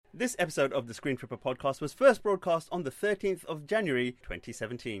This episode of the Screen Tripper podcast was first broadcast on the 13th of January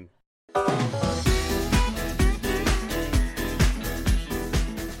 2017.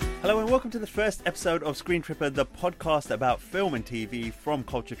 Hello and welcome to the first episode of Screen Tripper, the podcast about film and TV from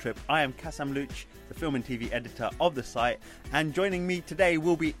Culture Trip. I am Kassam Luch, the film and TV editor of the site, and joining me today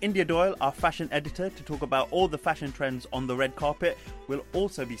will be India Doyle, our fashion editor, to talk about all the fashion trends on the red carpet. We'll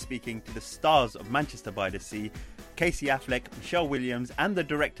also be speaking to the stars of Manchester by the Sea, Casey Affleck, Michelle Williams, and the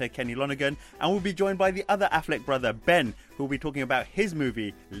director Kenny Lonergan, and we'll be joined by the other Affleck brother, Ben, who will be talking about his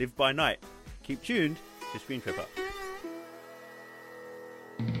movie, Live by Night. Keep tuned to Screen Tripper.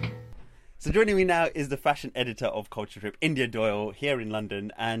 So joining me now is the fashion editor of Culture Trip, India Doyle, here in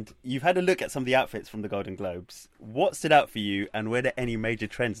London, and you've had a look at some of the outfits from the Golden Globes. What stood out for you, and were there any major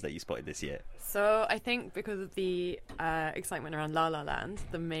trends that you spotted this year? So I think because of the excitement around La La Land,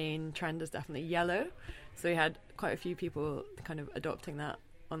 the main trend is definitely yellow. So you had quite a few people kind of adopting that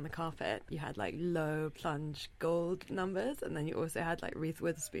on the carpet. You had like low plunge gold numbers, and then you also had like Reese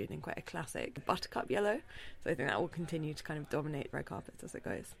Witherspoon in quite a classic buttercup yellow. So I think that will continue to kind of dominate red carpets as it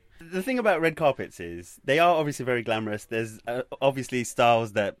goes. The thing about red carpets is they are obviously very glamorous. There's obviously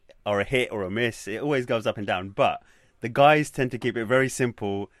styles that are a hit or a miss. It always goes up and down, but the guys tend to keep it very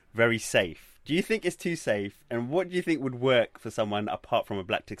simple, very safe. Do you think it's too safe? And what do you think would work for someone apart from a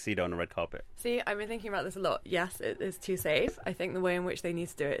black tuxedo on a red carpet? See, I've been thinking about this a lot. Yes, it is too safe. I think the way in which they need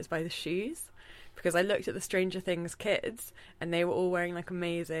to do it is by the shoes. Because I looked at the Stranger Things kids and they were all wearing like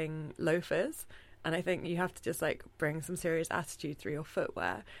amazing loafers. And I think you have to just like bring some serious attitude through your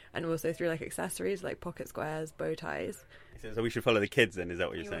footwear and also through like accessories like pocket squares, bow ties. So we should follow the kids then, is that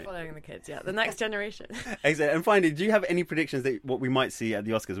what you're saying? We're following the kids, yeah. The next generation. Excellent. And finally, do you have any predictions that what we might see at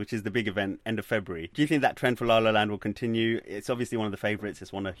the Oscars, which is the big event, end of February? Do you think that trend for La La Land will continue? It's obviously one of the favourites.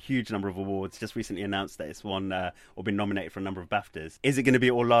 It's won a huge number of awards. Just recently announced that it's won or been nominated for a number of BAFTAs. Is it going to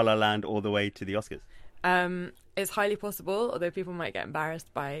be all La La Land all the way to the Oscars? It's highly possible, although people might get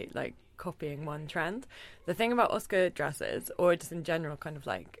embarrassed by like copying one trend. The thing about Oscar dresses, or just in general kind of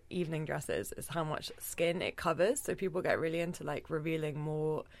like evening dresses, is how much skin it covers. So people get really into like revealing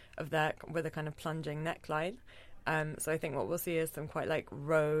more of their with a kind of plunging neckline. So I think what we'll see is some quite like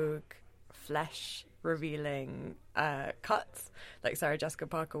rogue flesh revealing cuts. Like Sarah Jessica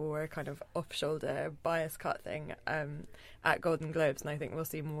Parker wore a kind of off-shoulder bias cut thing at Golden Globes, and I think we'll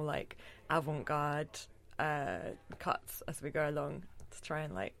see more like avant-garde cuts as we go along to try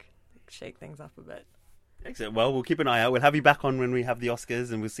and like shake things up a bit. Excellent. Well, we'll keep an eye out. We'll have you back on when we have the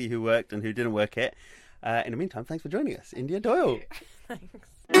Oscars and we'll see who worked and who didn't work it. In the meantime, thanks for joining us, India Doyle. Thanks.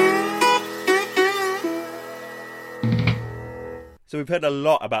 So we've heard a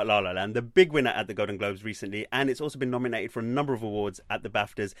lot about La La Land, the big winner at the Golden Globes recently, and it's also been nominated for a number of awards at the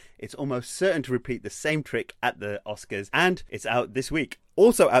BAFTAs. It's almost certain to repeat the same trick at the Oscars, and it's out this week.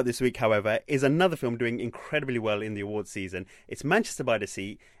 Also out this week, however, is another film doing incredibly well in the awards season. It's Manchester by the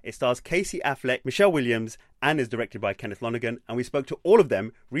Sea. It stars Casey Affleck, Michelle Williams, and is directed by Kenneth Lonergan, and we spoke to all of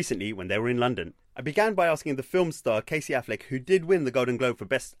them recently when they were in London. I began by asking the film star Casey Affleck, who did win the Golden Globe for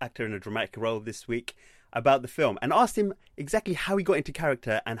Best Actor in a Dramatic Role this week, about the film, and asked him exactly how he got into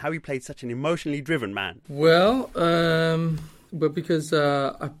character and how he played such an emotionally driven man. Well, but because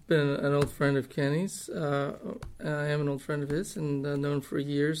I've been an old friend of Kenny's, I am an old friend of his and known for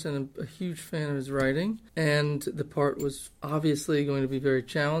years, and I'm a huge fan of his writing. And the part was obviously going to be very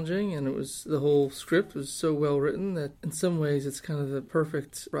challenging, and the whole script was so well written that in some ways it's kind of the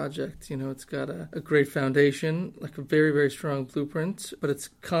perfect project. You know, it's got a great foundation, like a very, very strong blueprint, but it's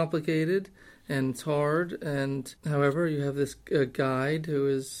complicated. And it's hard, and however, you have this guide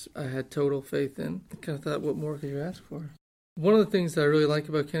who I had total faith in. I kind of thought, what more could you ask for? One of the things that I really like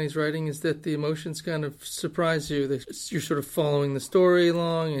about Kenny's writing is that the emotions kind of surprise you. You're sort of following the story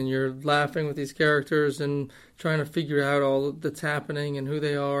along, and you're laughing with these characters and trying to figure out all that's happening and who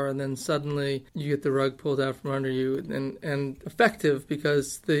they are, and then suddenly you get the rug pulled out from under you, and effective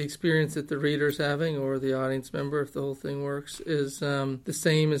because the experience that the reader's having, or the audience member, if the whole thing works, is the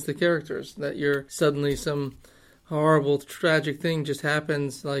same as the characters, that you're suddenly some horrible, tragic thing just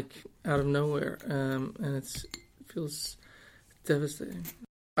happens like out of nowhere, and it feels devastating.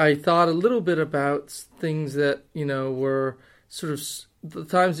 I thought a little bit about things that, were sort of the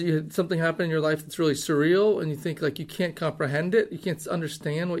times that you had something happen in your life that's really surreal and you think like you can't comprehend it, you can't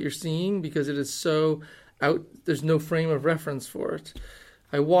understand what you're seeing because it is so out, there's no frame of reference for it.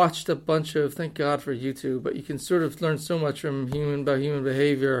 I watched a bunch of, thank God for YouTube, but you can sort of learn so much from human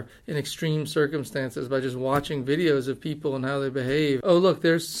behavior in extreme circumstances by just watching videos of people and how they behave. Oh, look,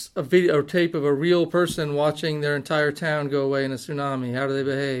 there's a video or tape of a real person watching their entire town go away in a tsunami. How do they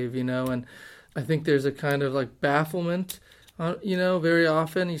behave, And I think there's a kind of like bafflement Very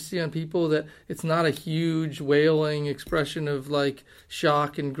often you see on people that it's not a huge wailing expression of like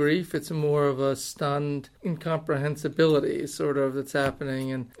shock and grief. It's more of a stunned incomprehensibility sort of that's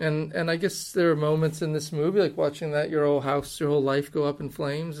happening. And I guess there are moments in this movie, like watching that your whole house, your whole life go up in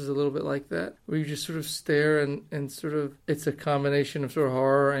flames is a little bit like that, where you just sort of stare and sort of, it's a combination of sort of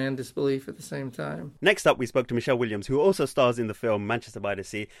horror and disbelief at the same time. Next up, we spoke to Michelle Williams, who also stars in the film Manchester by the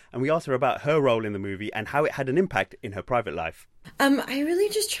Sea, and we asked her about her role in the movie and how it had an impact in her private life. I really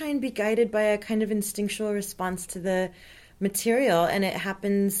just try and be guided by a kind of instinctual response to the material, and it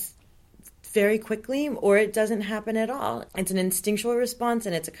happens very quickly or it doesn't happen at all. It's an instinctual response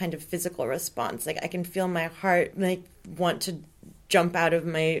and it's a kind of physical response. Like I can feel my heart like want to jump out of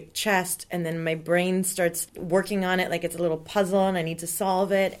my chest, and then my brain starts working on it like it's a little puzzle and I need to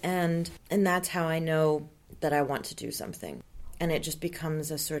solve it, and that's how I know that I want to do something. And it just becomes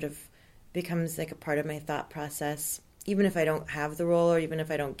like a part of my thought process. Even if I don't have the role or even if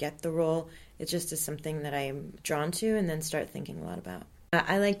I don't get the role, it just is something that I'm drawn to and then start thinking a lot about.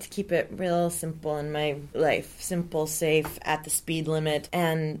 I like to keep it real simple in my life. Simple, safe, at the speed limit.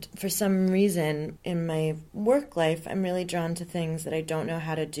 And for some reason in my work life, I'm really drawn to things that I don't know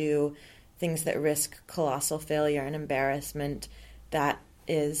how to do, things that risk colossal failure and embarrassment.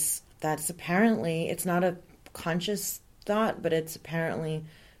 That's apparently, it's not a conscious thought, but it's apparently,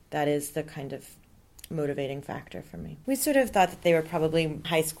 that is the kind of motivating factor for me. We sort of thought that they were probably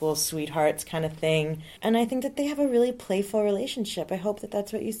high school sweethearts kind of thing, and I think that they have a really playful relationship. I hope that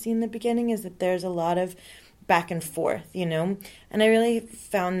that's what you see in the beginning, is that there's a lot of back and forth, and I really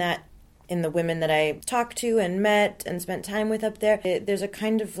found that in the women that I talked to and met and spent time with up there. There's a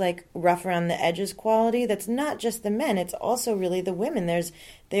kind of like rough around the edges quality that's not just the men, it's also really the women.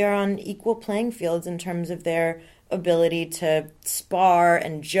 They are on equal playing fields in terms of their ability to spar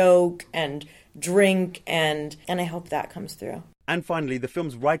and joke and drink, and I hope that comes through. And finally, the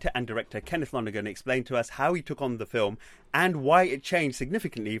film's writer and director Kenneth Lonergan explained to us how he took on the film and why it changed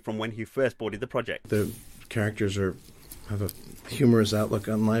significantly from when he first boarded the project. The characters have a humorous outlook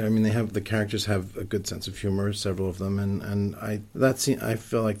on life. I mean, the characters have a good sense of humor, several of them, and I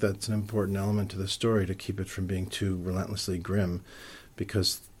feel like that's an important element to the story, to keep it from being too relentlessly grim,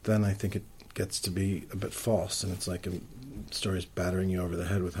 because then I think it gets to be a bit false, and it's like a story's battering you over the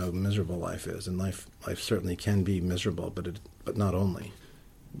head with how miserable life is, and life certainly can be miserable, but not only.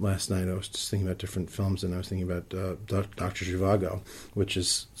 Last night I was just thinking about different films, and I was thinking about Dr. Zhivago, which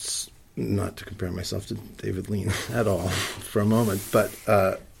is not to compare myself to David Lean at all for a moment, but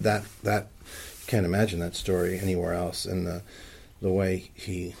that you can't imagine that story anywhere else, and the way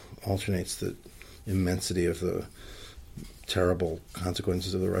he alternates the immensity of the terrible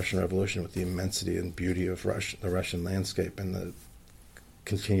consequences of the Russian Revolution with the immensity and beauty of the Russian landscape, and the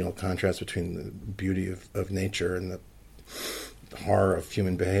continual contrast between the beauty of nature and the horror of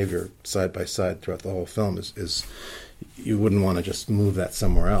human behavior side by side throughout the whole film is you wouldn't want to just move that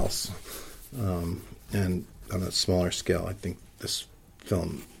somewhere else. And on a smaller scale, I think this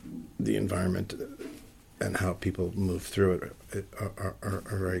film, the environment and how people move through it are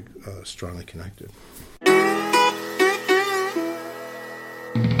very strongly connected.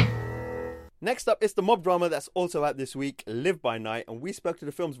 Next up is the mob drama that's also out this week, Live by Night, and we spoke to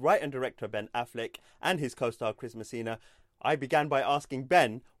the film's writer and director Ben Affleck and his co-star Chris Messina. I began by asking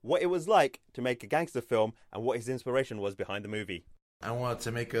Ben what it was like to make a gangster film and what his inspiration was behind the movie. I wanted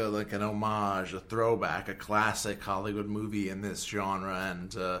to make an homage, a throwback, a classic Hollywood movie in this genre.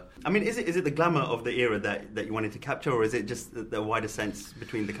 And I mean, is it the glamour of the era that you wanted to capture, or is it just the wider sense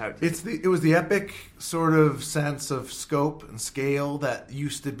between the characters? It was the epic sort of sense of scope and scale that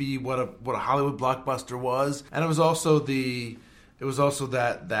used to be what a Hollywood blockbuster was, and it was also the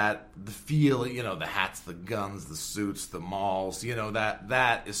feel, the hats, the guns, the suits, the malls,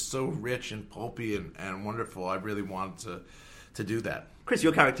 that is so rich and pulpy and wonderful. I really wanted to do that. Chris,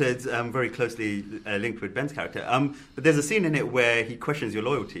 your character is very closely linked with Ben's character, but there's a scene in it where he questions your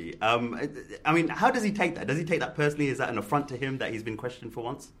loyalty. I mean, how does he take that? Does he take that personally? Is that an affront to him that he's been questioned for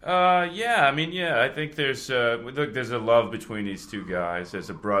once? Yeah. I think there's a love between these two guys.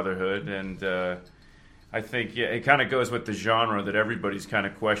 There's a brotherhood, and I think it kind of goes with the genre that everybody's kind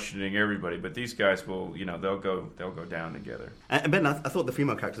of questioning everybody, but these guys will, they'll go down together. And Ben, I thought the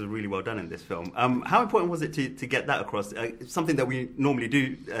female characters were really well done in this film. How important was it to get that across? Something that we normally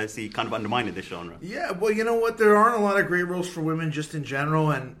do see kind of undermined in this genre. Yeah, well, you know what? There aren't a lot of great roles for women just in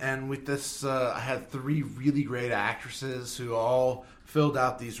general, and with this, I had 3 really great actresses who all filled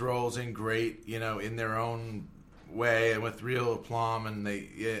out these roles in great, in their own way and with real aplomb, and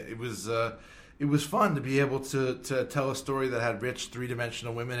it it was fun to be able to tell a story that had rich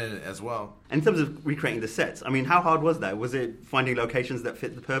three-dimensional women in it as well. And in terms of recreating the sets, I mean, how hard was that? Was it finding locations that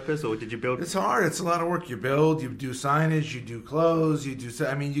fit the purpose, or did you build? It's hard. It's a lot of work. You build, you do signage, you do clothes, you do.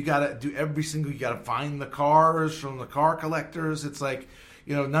 I mean, you got to do every single. You got to find the cars from the car collectors. It's like,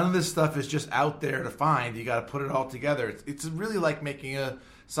 you know, none of this stuff is just out there to find. You got to put it all together. It's really like making a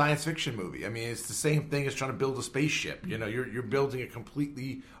science fiction movie. I mean, it's the same thing as trying to build a spaceship. You know, you're building a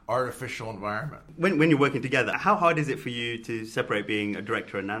completely artificial environment. When you're working together, how hard is it for you to separate being a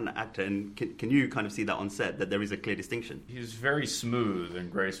director and an actor? And can you kind of see that on set, that there is a clear distinction? He's very smooth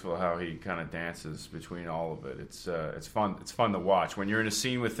and graceful how he kind of dances between all of it. It's fun. It's fun to watch. When you're in a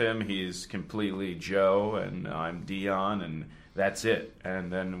scene with him, he's completely Joe and I'm Dion, and that's it.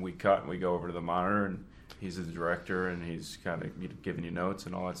 And then we cut and we go over to the monitor, and he's the director, and he's kind of giving you notes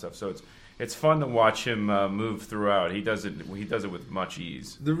and all that stuff. So it's fun to watch him move throughout. He does it with much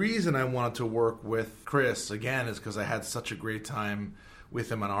ease. The reason I wanted to work with Chris again is because I had such a great time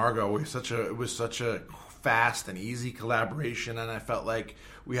with him on Argo. It was such a fast and easy collaboration, and I felt like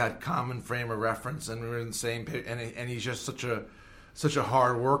we had common frame of reference, and we were in the same page. And he's just such a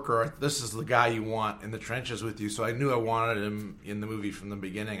hard worker. This is the guy you want in the trenches with you. So I knew I wanted him in the movie from the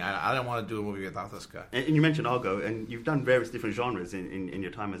beginning. I didn't want to do a movie without this guy. And you mentioned Argo, and you've done various different genres in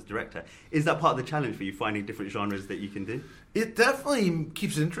your time as director. Is that part of the challenge for you, finding different genres that you can do? It definitely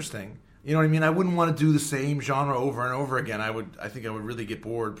keeps it interesting. You know what I mean? I wouldn't want to do the same genre over and over again. I think I would really get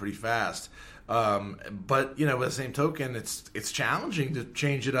bored pretty fast. But you know, by the same token, it's challenging to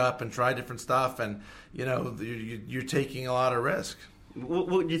change it up and try different stuff, and you know, you're taking a lot of risk.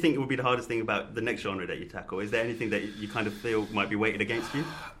 What do you think would be the hardest thing about the next genre that you tackle? Is there anything that you kind of feel might be weighted against you?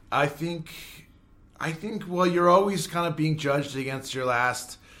 I think well, you're always kind of being judged against the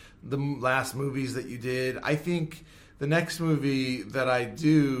last movies that you did. I think the next movie that I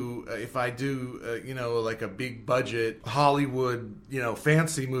do, if I do, you know, like a big budget Hollywood, you know,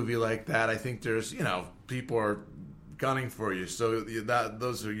 fancy movie like that, I think there's, you know, people are gunning for you. So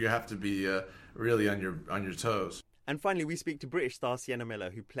you have to be really on your toes. And finally, we speak to British star Sienna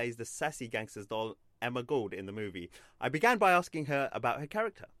Miller, who plays the sassy gangster's doll Emma Gould in the movie. I began by asking her about her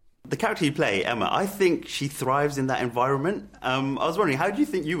character. The character you play, Emma, I think she thrives in that environment. I was wondering, how do you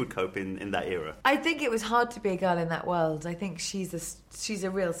think you would cope in that era? I think it was hard to be a girl in that world. I think she's a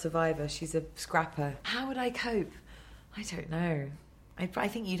real survivor. She's a scrapper. How would I cope? I don't know. I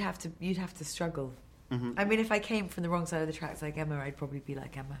think you'd have to struggle. Mm-hmm. I mean, if I came from the wrong side of the tracks like Emma, I'd probably be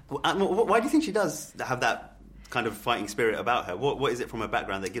like Emma. Well, why do you think she does have that kind of fighting spirit about her? What is it from her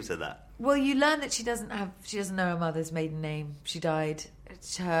background that gives her that? Well, you learn that she doesn't know her mother's maiden name. She died.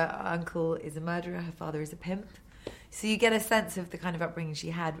 Her uncle is a murderer. Her father is a pimp. So you get a sense of the kind of upbringing she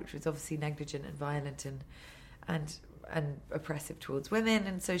had, which was obviously negligent and violent and oppressive towards women.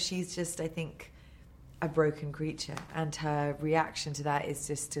 And so she's just, I think, a broken creature. And her reaction to that is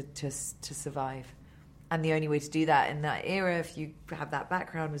just to survive. And the only way to do that in that era, if you have that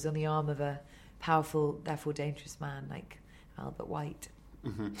background, was on the arm of a powerful, therefore dangerous man like Albert White.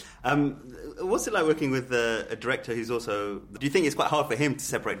 Mm-hmm. What's it like working with a director who's also... Do you think it's quite hard for him to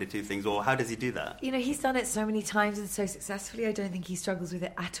separate the two things, or how does he do that? You know, he's done it so many times and so successfully. I don't think he struggles with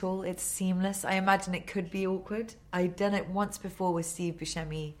it at all. It's seamless. I imagine it could be awkward. I'd done it once before with Steve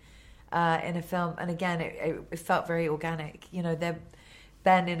Buscemi in a film, and again, it felt very organic. You know,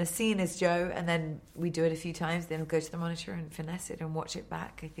 Ben in a scene is Joe, and then we do it a few times, then he'll go to the monitor and finesse it and watch it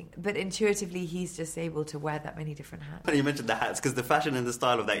back, I think. But intuitively, he's just able to wear that many different hats. You mentioned the hats, because the fashion and the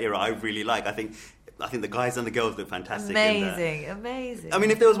style of that era I really like. I think the guys and the girls look fantastic. Amazing. I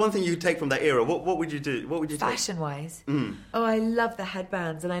mean, if there was one thing you could take from that era, what would you do? What would you Fashion-wise? Oh, I love the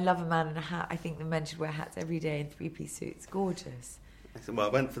headbands, and I love a man in a hat. I think the men should wear hats every day in three-piece suits. Gorgeous. Well, I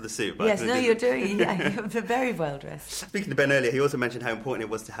went for the suit. But yes, you're doing. Yeah, you're very well dressed. Speaking to Ben earlier, he also mentioned how important it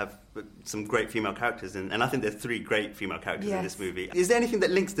was to have some great female characters, and I think there's 3 great female characters in this movie. Is there anything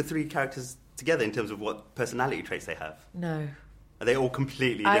that links the 3 characters together in terms of what personality traits they have? No. Are they all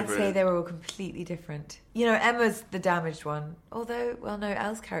completely different? I'd say they were all completely different. You know, Emma's the damaged one, although, well, no,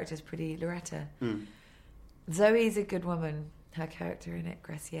 Elle's character's pretty Loretta. Zoe's a good woman, her character in it,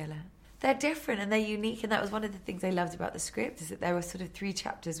 Graciela. They're different and they're unique, and that was one of the things I loved about the script, is that there were sort of 3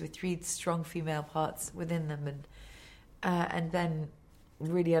 chapters with 3 strong female parts within them, and Ben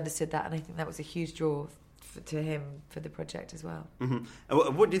really understood that, and I think that was a huge draw to him for the project as well. Mm-hmm.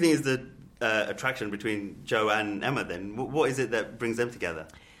 And what do you think is the attraction between Joe and Emma then? What is it that brings them together?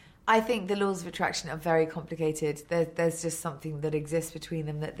 I think the laws of attraction are very complicated. There's just something that exists between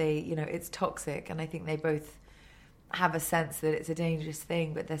them that they, you know, it's toxic, and I think they both have a sense that it's a dangerous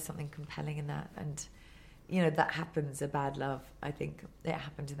thing, but there's something compelling in that, and you know, that happens. A bad love, I think it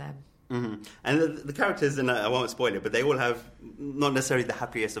happened to them. Mm-hmm. And the characters, and I won't spoil it, but they all have not necessarily the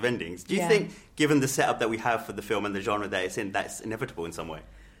happiest of endings. Do you think, given the setup that we have for the film and the genre that it's in, that's inevitable in some way?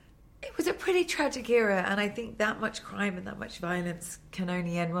 It was a pretty tragic era, and I think that much crime and that much violence can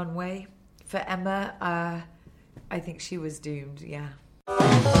only end one way. For Emma, I think she was doomed, yeah.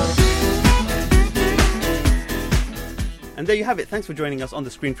 And there you have it. Thanks for joining us on the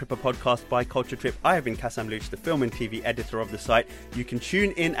Screen Tripper podcast by Culture Trip. I have been Kassam Luch, the film and TV editor of the site. You can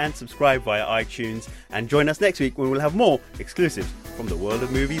tune in and subscribe via iTunes, and join us next week when we'll have more exclusives from the world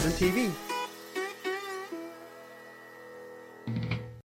of movies and TV.